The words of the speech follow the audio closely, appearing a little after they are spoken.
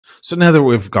So now that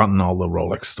we've gotten all the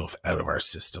Rolex stuff out of our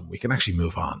system, we can actually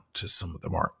move on to some of the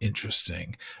more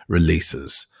interesting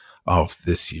releases of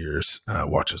this year's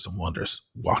Watches and Wonders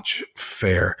watch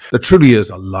fair. There truly is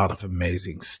a lot of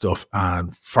amazing stuff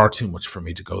and far too much for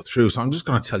me to go through. So I'm just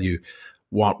going to tell you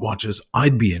what watches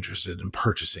I'd be interested in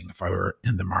purchasing if I were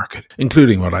in the market,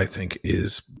 including what I think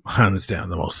is hands down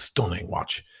the most stunning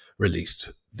watch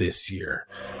released this year.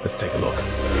 Let's take a look.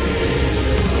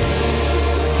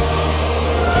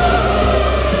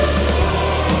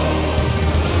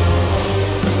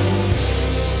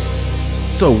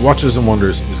 So Watches and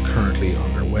Wonders is currently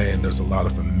underway, and there's a lot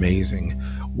of amazing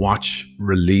watch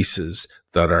releases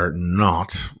that are not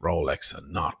Rolex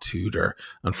and not Tudor.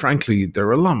 And frankly,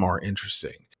 they're a lot more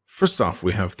interesting. First off,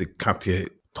 we have the Cartier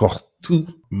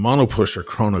Tortue monopusher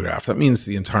chronograph. That means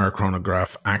the entire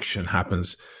chronograph action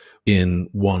happens in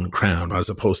one crown, as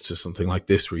opposed to something like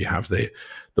this where you have the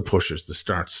pushers, the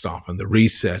start, stop, and the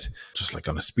reset, just like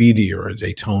on a Speedy or a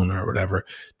Daytona or whatever.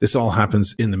 This all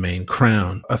happens in the main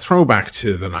crown. A throwback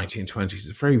to the 1920s.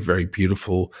 A very, very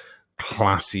beautiful,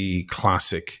 classy,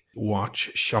 classic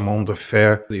watch. Chemin de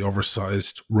fer, the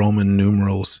oversized Roman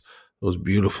numerals, those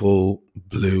beautiful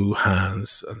blue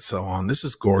hands and so on. This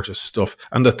is gorgeous stuff.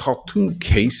 And the Tortue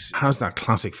case has that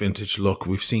classic vintage look.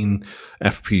 We've seen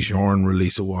F.P. Journe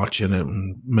release a watch in it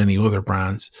and many other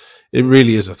brands. It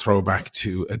really is a throwback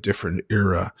to a different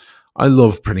era. I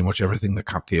love pretty much everything that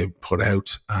Cartier put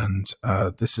out, and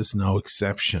this is no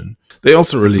exception. They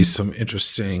also released some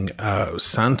interesting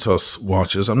Santos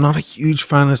watches. I'm not a huge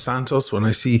fan of Santos. When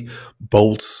I see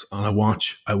bolts on a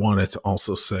watch, I want it to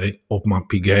also say Augment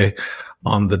Piguet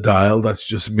on the dial. That's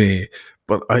just me.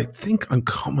 But I think I'm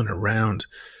coming around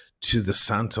to the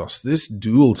Santos. This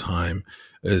dual time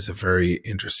is a very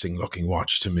interesting looking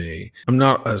watch to me. I'm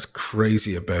not as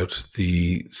crazy about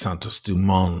the Santos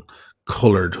Dumont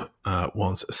colored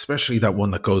ones, especially that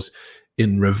one that goes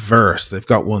in reverse. They've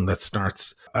got one that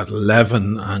starts at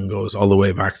 11 and goes all the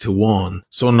way back to 1.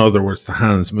 So in other words, the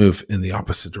hands move in the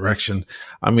opposite direction.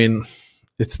 I mean,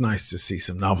 it's nice to see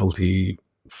some novelty,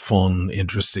 fun,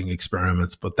 interesting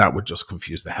experiments, but that would just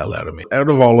confuse the hell out of me. Out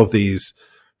of all of these,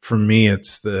 for me,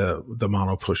 it's the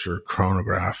monopusher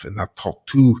chronograph in that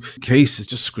Tortue case. It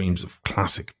just screams of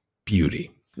classic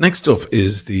beauty. Next up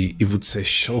is the IWC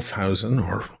Schaffhausen,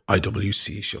 or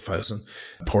IWC Schaffhausen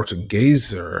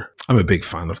Portugieser. I'm a big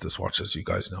fan of this watch, as you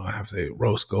guys know. I have the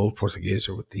rose gold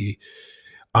Portugieser with the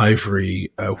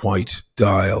ivory white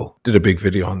dial. Did a big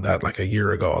video on that like a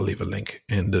year ago. I'll leave a link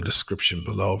in the description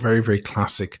below. Very, very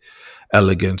classic,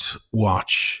 elegant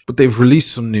watch. But they've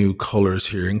released some new colors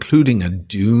here, including a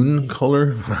dune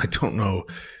color. I don't know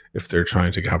if they're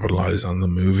trying to capitalize on the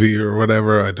movie or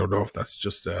whatever. I don't know if that's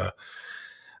just a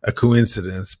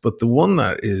coincidence, but the one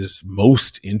that is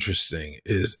most interesting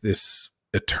is this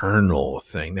eternal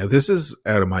thing. Now, this is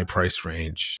out of my price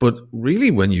range, but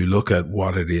really when you look at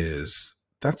what it is,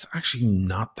 that's actually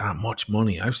not that much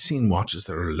money. I've seen watches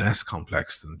that are less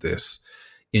complex than this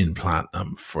in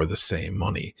platinum for the same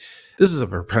money. This is a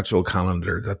perpetual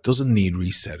calendar that doesn't need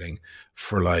resetting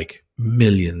for like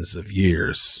millions of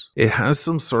years. It has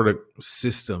some sort of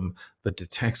system that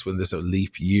detects when there's a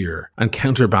leap year and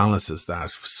counterbalances that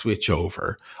switch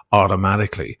over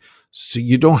automatically. So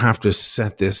you don't have to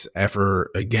set this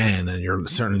ever again, and you're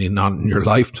certainly not in your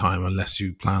lifetime unless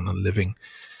you plan on living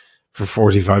for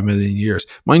 45 million years.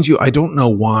 Mind you, I don't know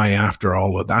why after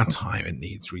all of that time it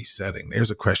needs resetting.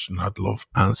 There's a question I'd love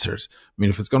answered. I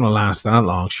mean, if it's going to last that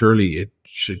long, surely it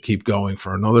should keep going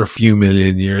for another few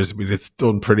million years. I mean, it's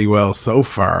done pretty well so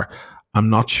far. I'm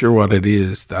not sure what it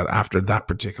is that after that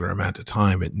particular amount of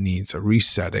time it needs a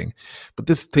resetting. But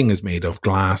this thing is made of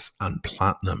glass and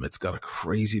platinum. It's got a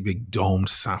crazy big domed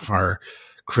sapphire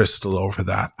crystal over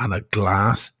that and a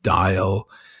glass dial.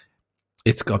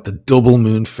 It's got the double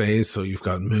moon phase, so you've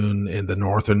got moon in the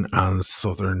northern and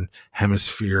southern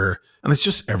hemisphere, and it's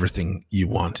just everything you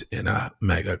want in a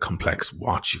mega complex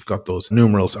watch. You've got those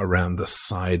numerals around the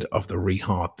side of the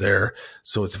rehaut there,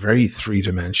 so it's very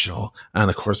three-dimensional,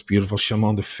 and of course beautiful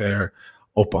chemin de fer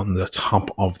up on the top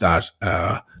of that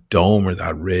dome or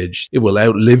that ridge. It will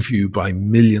outlive you by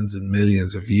millions and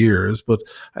millions of years, but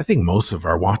I think most of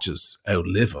our watches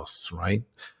outlive us, right?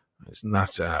 Isn't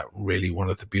that really one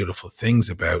of the beautiful things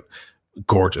about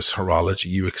gorgeous horology?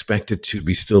 You expect it to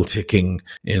be still ticking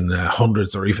in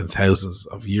hundreds or even thousands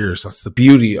of years. That's the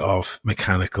beauty of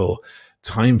mechanical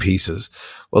timepieces.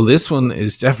 Well, this one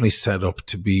is definitely set up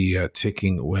to be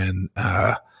ticking when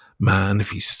man,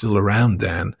 if he's still around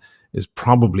then, is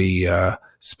probably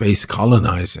space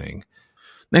colonizing.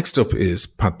 Next up is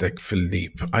Patek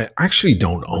Philippe. I actually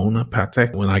don't own a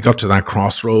Patek. When I got to that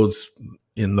crossroads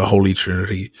in the Holy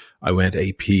Trinity, I went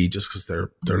AP just because they're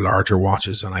larger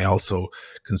watches, and I also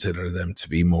consider them to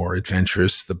be more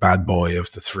adventurous. The bad boy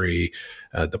of the three,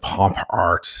 the pop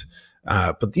art.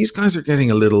 But these guys are getting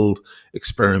a little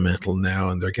experimental now,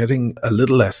 and they're getting a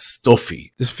little less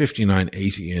stuffy. This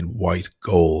 5980 in white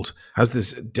gold has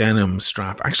this denim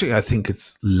strap. Actually, I think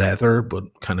it's leather,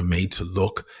 but kind of made to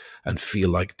look and feel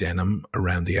like denim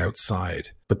around the outside.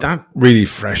 But that really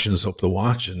freshens up the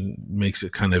watch and makes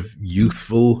it kind of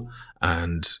youthful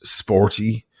and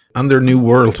sporty. And their new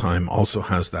World Time also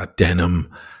has that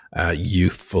denim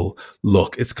youthful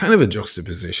look. It's kind of a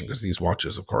juxtaposition because these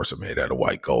watches, of course, are made out of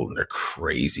white gold and they're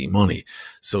crazy money.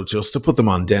 So just to put them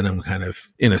on denim kind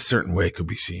of in a certain way could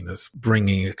be seen as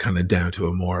bringing it kind of down to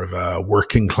a more of a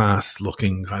working class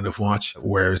looking kind of watch,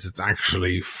 whereas it's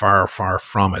actually far, far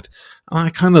from it. And I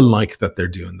kind of like that they're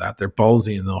doing that. They're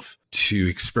ballsy enough to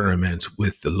experiment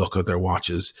with the look of their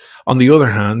watches. On the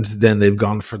other hand, then they've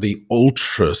gone for the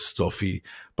ultra stuffy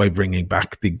by bringing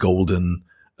back the golden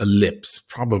ellipse,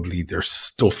 probably their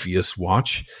stuffiest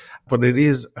watch, but it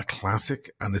is a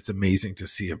classic and it's amazing to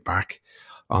see it back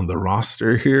on the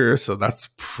roster here. So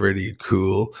that's pretty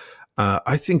cool.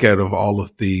 I think out of all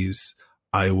of these,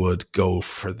 I would go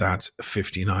for that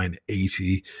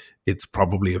 5980. It's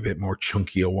probably a bit more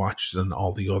chunky a watch than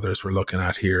all the others we're looking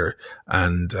at here,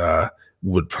 and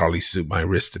would probably suit my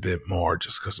wrist a bit more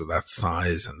just because of that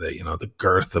size and the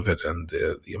girth of it and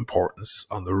the importance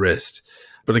on the wrist.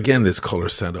 But again, this color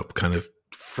setup kind of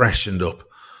freshened up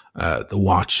the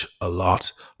watch a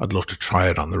lot. I'd love to try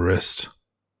it on the wrist.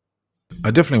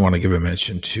 I definitely want to give a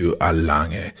mention to A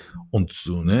Lange und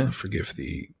Söhne, forgive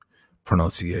the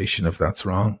pronunciation if that's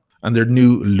wrong, and their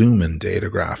new Lumen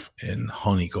datograph in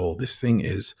honey gold. This thing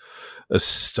is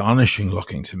astonishing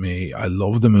looking to me. I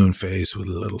love the moon phase with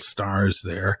the little stars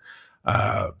there.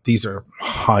 These are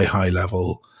high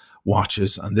level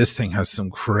watches, and this thing has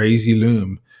some crazy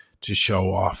lume to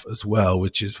show off as well,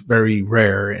 which is very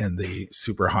rare in the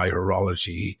super high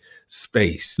horology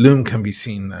space. Lume can be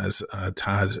seen as a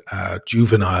tad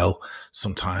juvenile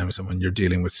sometimes, and when you're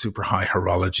dealing with super high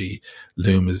horology,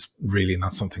 lume is really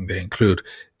not something they include.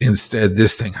 Instead,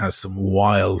 this thing has some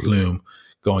wild lume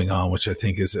going on, which I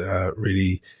think is a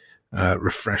really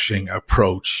refreshing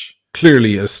approach.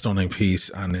 Clearly a stunning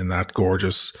piece, and in that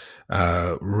gorgeous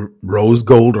rose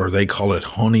gold, or they call it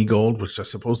honey gold, which I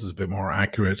suppose is a bit more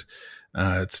accurate.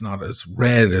 It's not as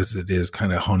red as it is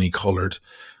kind of honey colored.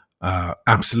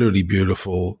 Absolutely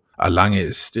beautiful. A Lange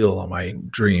is still on my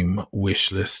dream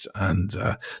wish list, and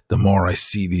the more I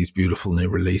see these beautiful new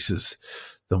releases,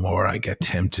 the more I get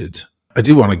tempted. I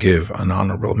do want to give an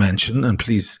honorable mention, and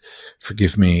please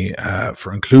forgive me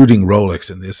for including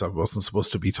Rolex in this. I wasn't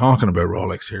supposed to be talking about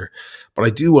Rolex here, but I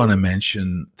do want to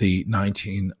mention the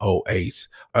 1908.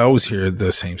 I always hear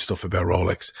the same stuff about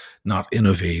Rolex, not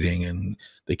innovating, and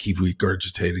they keep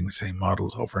regurgitating the same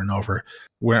models over and over.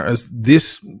 Whereas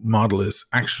this model is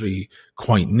actually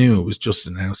quite new. It was just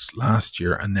announced last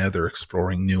year, and now they're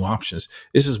exploring new options.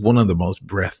 This is one of the most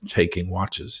breathtaking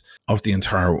watches of the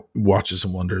entire Watches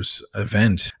and Wonders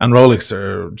event. And Rolex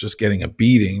are just getting a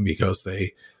beating because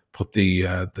they put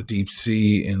the deep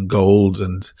sea in gold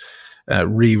and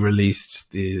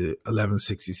re-released the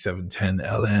 116710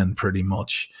 LN pretty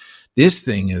much. This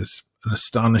thing is an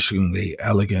astonishingly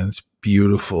elegant,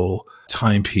 beautiful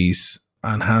timepiece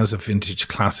and has a vintage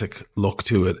classic look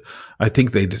to it. I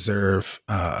think they deserve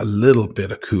a little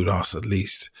bit of kudos, at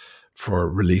least, for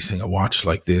releasing a watch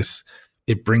like this.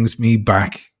 It brings me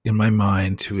back in my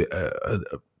mind to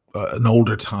an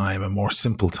older time, a more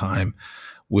simple time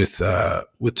with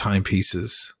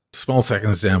timepieces. Small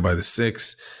seconds down by the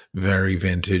 6, very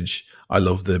vintage. I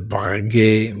love the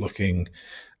baguette looking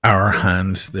hour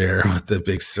hand there with the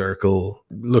big circle.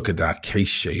 Look at that case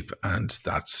shape and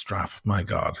that strap. My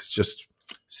God, it's just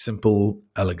simple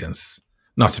elegance.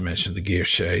 Not to mention the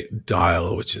Guerchet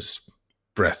dial, which is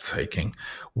breathtaking.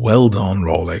 Well done,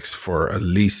 Rolex, for at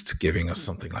least giving us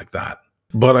something like that.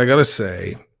 But I gotta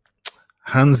say,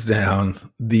 hands down,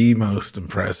 the most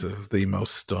impressive, the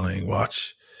most stunning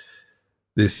watch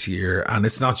this year, and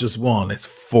it's not just one, it's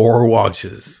 4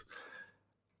 watches,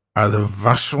 are the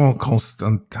Vacheron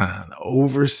Constantin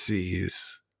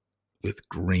Overseas with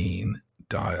green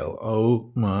dial.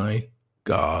 Oh my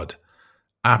God.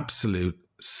 Absolute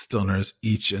stunners,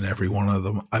 each and every one of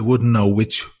them. I wouldn't know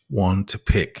which one to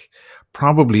pick.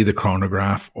 Probably the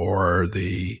chronograph or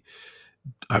the,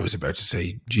 I was about to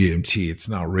say GMT. It's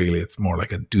not really, it's more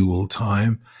like a dual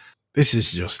time. This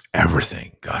is just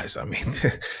everything, guys. I mean,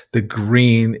 the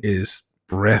green is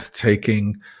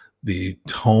breathtaking. The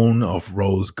tone of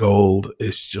rose gold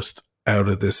is just out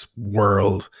of this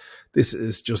world. This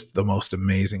is just the most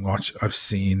amazing watch I've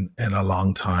seen in a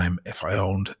long time. If I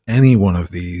owned any one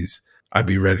of these, I'd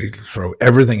be ready to throw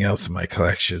everything else in my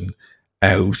collection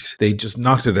out. They just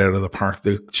knocked it out of the park.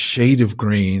 The shade of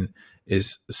green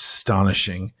is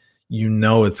astonishing. You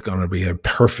know it's going to be a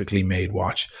perfectly made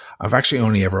watch. I've actually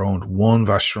only ever owned one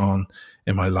Vacheron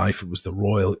in my life. It was the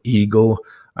Royal Eagle.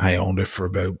 I owned it for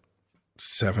about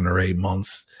 7 or 8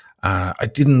 months. I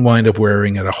didn't wind up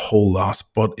wearing it a whole lot,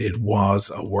 but it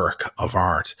was a work of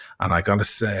art. And I gotta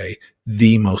say,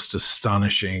 the most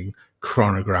astonishing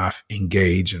chronograph,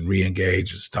 engage and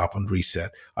re-engage and stop and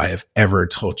reset I have ever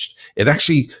touched. It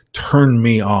actually turned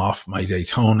me off my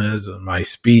Daytonas and my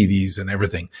Speedies and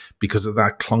everything because of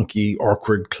that clunky,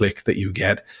 awkward click that you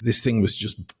get. This thing was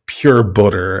just pure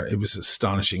butter. It was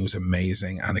astonishing. It was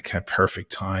amazing, and it kept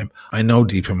perfect time. I know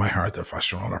deep in my heart that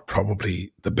Vacheron are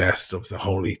probably the best of the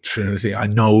Holy Trinity. I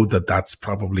know that that's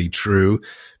probably true.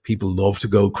 People love to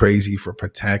go crazy for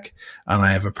Patek, and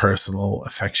I have a personal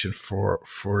affection for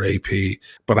AP.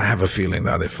 But I have a feeling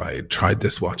that if I tried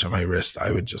this watch on my wrist,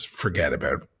 I would just forget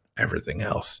about everything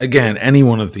else. Again, any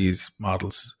one of these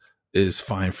models is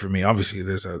fine for me. Obviously,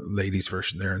 there's a ladies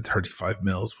version there in 35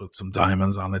 mils with some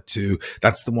diamonds on it too.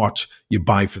 That's the watch you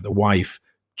buy for the wife,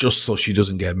 just so she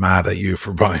doesn't get mad at you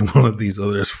for buying one of these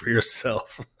others for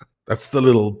yourself. That's the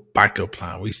little backup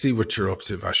plan. We see what you're up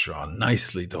to, Vacheron.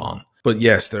 Nicely done. But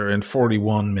yes, they're in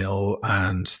 41 mil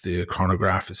and the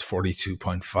chronograph is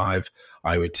 42.5.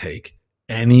 I would take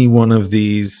any one of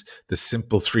these. The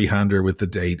simple three-hander with the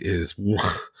date is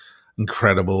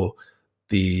incredible.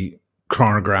 The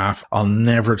chronograph, I'll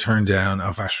never turn down a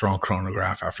Vacheron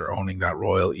chronograph after owning that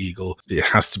Royal Eagle. It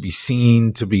has to be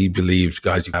seen to be believed,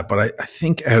 guys. But I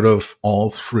think out of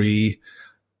all three,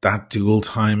 that dual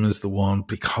time is the one,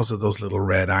 because of those little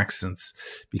red accents,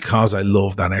 because I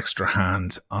love that extra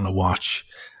hand on a watch.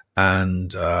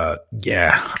 And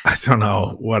yeah, I don't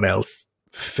know what else.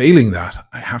 Failing that,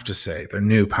 I have to say, their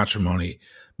new Patrimony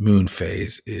Moon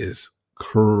Phase is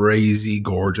crazy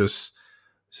gorgeous.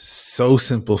 So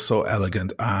simple, so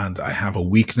elegant. And I have a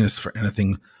weakness for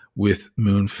anything with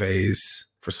Moon Phase.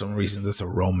 For some reason, there's a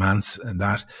romance in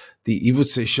that. The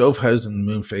Iwutse Schaufhausen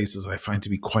moon phases I find to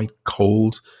be quite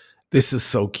cold. This is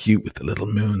so cute with the little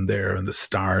moon there and the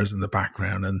stars in the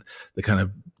background and the kind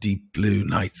of deep blue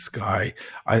night sky.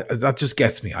 That just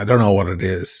gets me. I don't know what it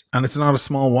is. And it's not a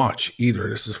small watch either.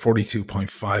 This is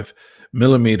 42.5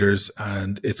 millimeters,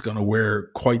 and it's going to wear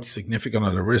quite significant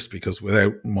on the wrist because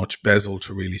without much bezel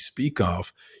to really speak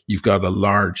of, you've got a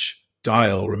large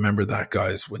dial. Remember that,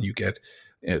 guys, when you get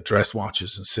dress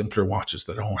watches and simpler watches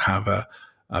that don't have a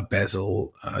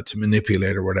bezel to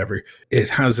manipulate or whatever, it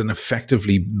has an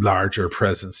effectively larger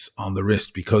presence on the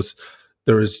wrist because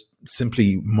there is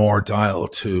simply more dial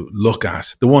to look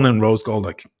at. The one in rose gold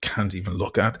I can't even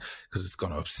look at because it's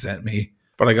going to upset me.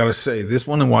 But I got to say, this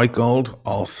one in white gold,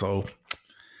 also,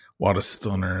 what a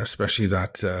stunner, especially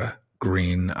that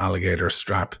green alligator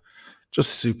strap.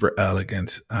 Just super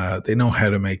elegant. They know how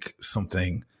to make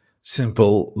something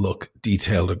simple look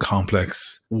detailed and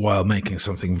complex while making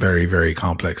something very, very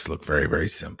complex look very, very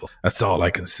simple. That's all I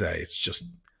can say. It's just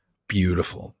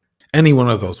beautiful. Any one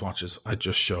of those watches I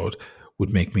just showed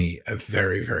would make me a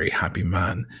very, very happy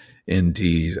man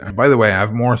indeed. And by the way, I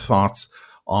have more thoughts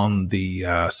on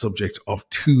the subject of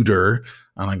Tudor,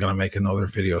 and I'm going to make another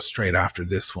video straight after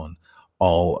this one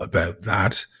all about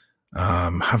that.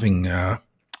 Having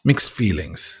mixed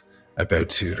feelings about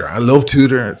Tudor. I love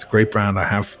Tudor. It's a great brand. I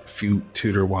have a few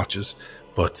Tudor watches,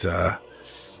 but I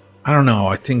don't know.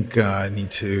 I think I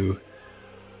need to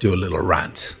do a little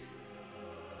rant.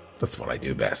 That's what I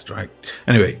do best, right?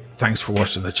 Anyway, thanks for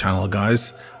watching the channel,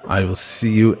 guys. I will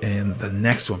see you in the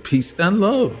next one. Peace and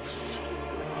love.